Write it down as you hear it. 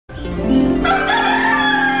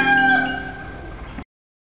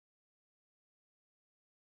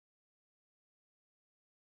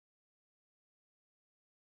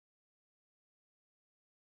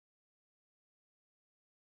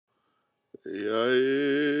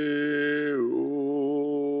Yae o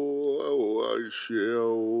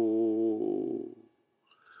aisheo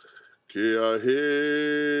ke ahe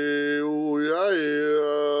o yae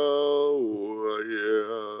o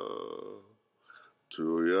aia tu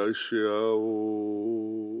yaisheo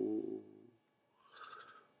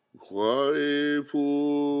Kwai pu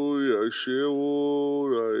yaisheo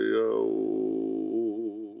raiao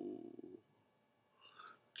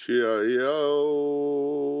ke aiao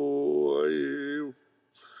ai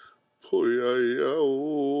poi aiao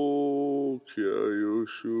ke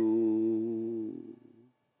aioshu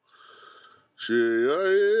che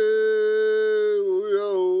ai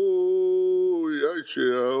uiao iai che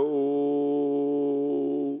ao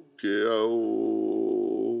ke ao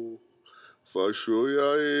fasho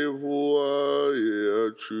iai hua ia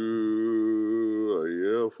chu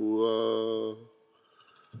ia hua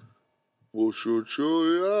Oshocho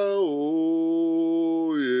iao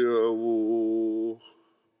iao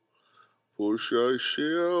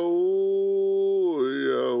Oshashiao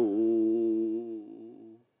iao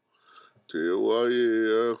Te wae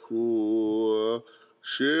akua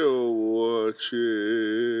Sheo wache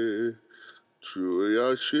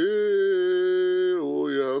Tuyache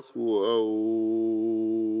Oyakua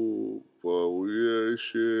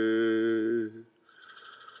Pauyeshe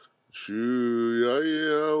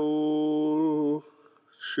Chuyayao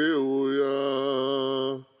Sheoya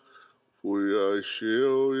Puya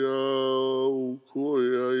Sheoya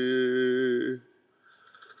Ukoyaye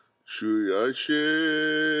Chuyashe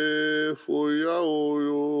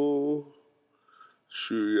Foyaoyo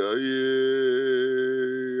Chuyaye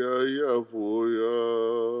Yaya Poya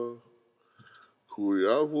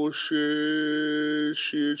Kuyaboshe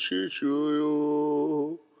Shichichuyo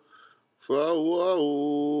Fawao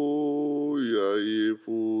yae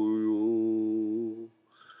puyo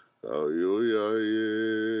ayo yae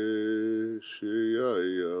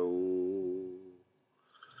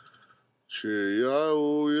she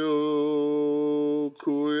yao yo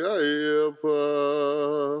kuyae pa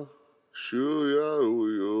shu yao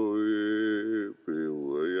yo pe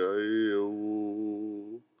yae o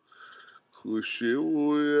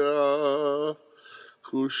kushiuya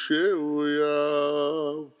Kusheuya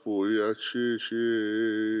Poya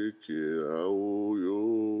Chichi Kiaoyo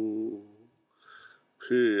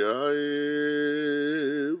Peae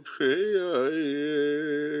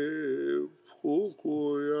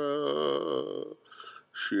Pokoya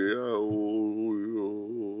Shiaoyo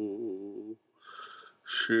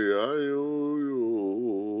Shiaoyo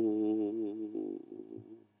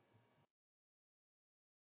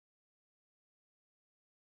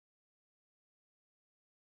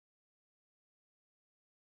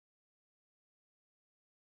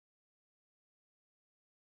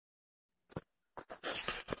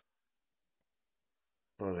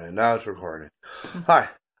Okay, now it's recording. Hi,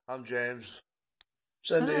 I'm James.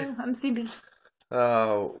 Cindy. Hello, I'm Cindy.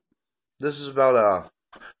 This is about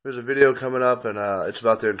there's a video coming up, and it's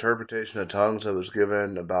about the interpretation of tongues that was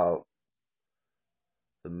given about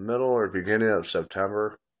the middle or beginning of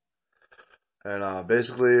September. And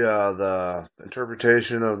basically, the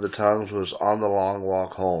interpretation of the tongues was on the long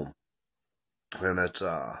walk home, and it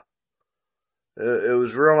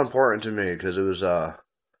was real important to me because it was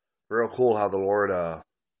real cool how the Lord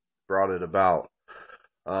brought it about.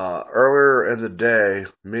 Earlier in the day,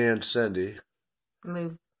 me and Cindy,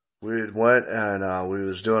 we went and we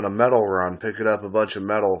was doing a metal run, picking up a bunch of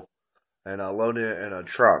metal and loading it in a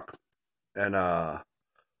truck. And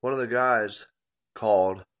one of the guys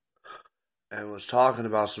called and was talking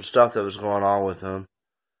about some stuff that was going on with him,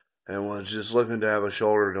 and was just looking to have a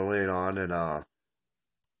shoulder to lean on. And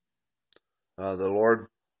the Lord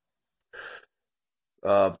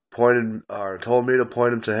told me to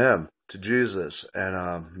point him to Him, to Jesus,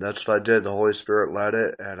 and that's what I did. The Holy Spirit led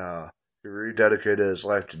it, and he rededicated his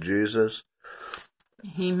life to Jesus.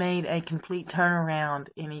 He made a complete turnaround,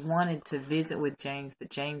 and he wanted to visit with James, but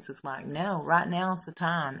James was like, no, right now's the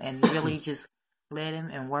time, and really just led him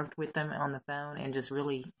and worked with him on the phone and just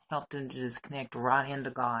really helped him to just connect right into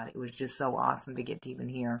God. It was just so awesome to get to even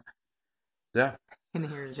hear. Yeah. And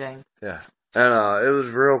hear James. Yeah. And it was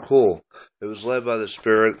real cool. It was led by the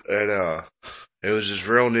Spirit, and it was just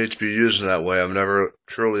real neat to be used in that way. I've never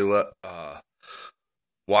truly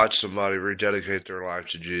watched somebody rededicate their life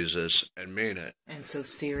to Jesus and mean it. And so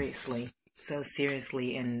seriously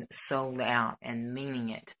and sold out and meaning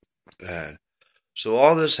it. And so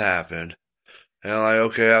all this happened, and I'm like,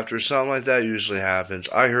 okay, after something like that usually happens,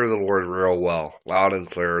 I hear the Lord real well, loud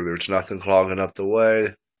and clear. There's nothing clogging up the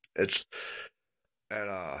way.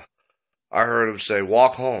 I heard him say,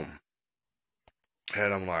 walk home.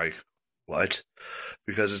 And I'm like, what?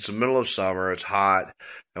 because it's the middle of summer, it's hot,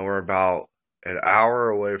 and we're about an hour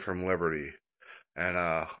away from Liberty. And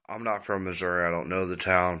I'm not from Missouri, I don't know the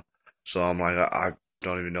town, so I'm like, I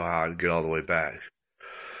don't even know how I'd get all the way back.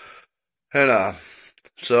 And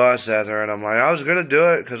so I sat there and I'm like, I was gonna do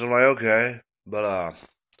it because I'm like, okay, but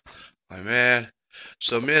like, man.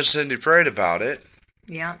 So me and Cindy prayed about it.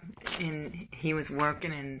 Yeah, and he was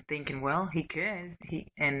working and thinking, well, he could.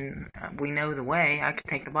 We know the way. I could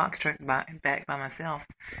take the box truck back by myself.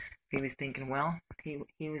 He was thinking, well,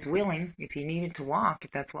 he was willing if he needed to walk,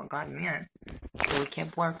 if that's what God meant. So we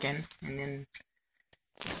kept working, and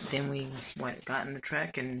then we got in the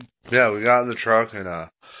truck and... Yeah, we got in the truck, and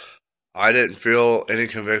I didn't feel any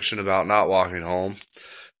conviction about not walking home.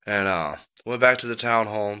 And went back to the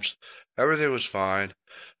townhomes. Everything was fine.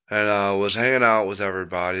 And was hanging out with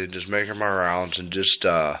everybody, just making my rounds, and just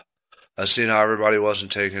I seen how everybody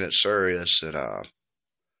wasn't taking it serious, and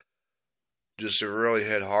just it really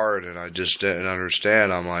hit hard, and I just didn't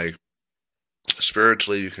understand. I'm like,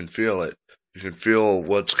 spiritually, you can feel it. You can feel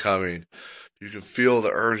what's coming. You can feel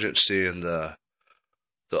the urgency and the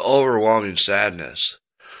overwhelming sadness.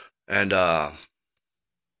 And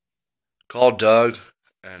called Doug,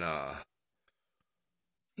 and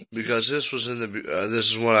because this was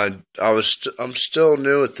this is when I'm still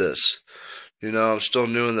new at this, I'm still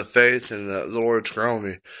new in the faith, and the Lord's grown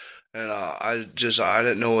me, and I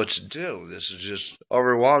didn't know what to do. This is just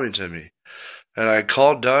overwhelming to me, and I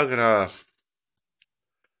called Doug, and I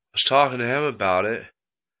was talking to him about it.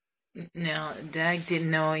 Now, Doug didn't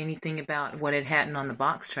know anything about what had happened on the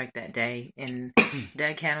box truck that day, and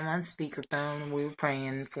Doug had him on speakerphone, and we were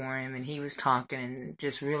praying for him, and he was talking and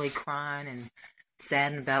just really crying and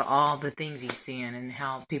saddened about all the things he's seeing and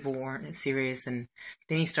how people weren't serious. And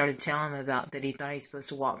then he started telling him about that he thought he was supposed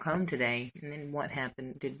to walk home today. And then what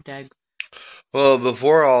happened? Did Doug... Well,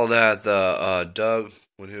 before all that, Doug,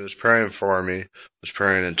 when he was praying for me, was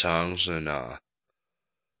praying in tongues, and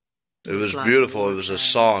it was like beautiful. It was a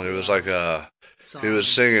song. It was like he was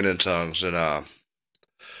singing in tongues, and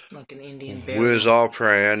like an Indian burial. We was all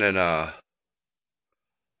praying, and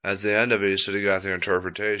at the end of it, he said he got the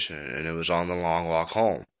interpretation, and it was on the long walk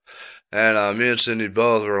home. And me and Cindy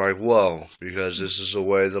both were like, whoa, because this is the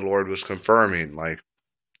way the Lord was confirming, like,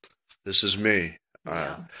 this is me.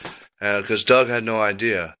 Yeah. And because Doug had no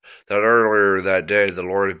idea that earlier that day, the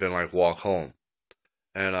Lord had been like, walk home.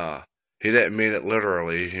 And he didn't mean it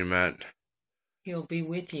literally. He meant He'll be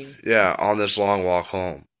with you. Yeah, on this long walk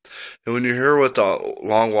home. And when you hear what the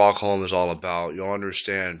long walk home is all about, you'll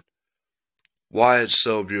understand why it's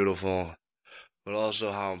so beautiful, but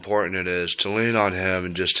also how important it is to lean on Him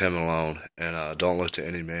and just Him alone, and don't look to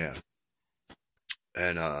any man.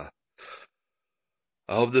 And I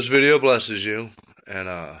hope this video blesses you, and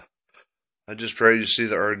I just pray you see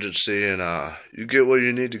the urgency, and you get what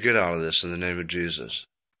you need to get out of this in the name of Jesus.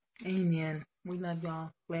 Amen. We love y'all.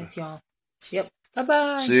 Bless y'all. Yep.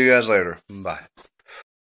 Bye-bye. See you guys later. Bye.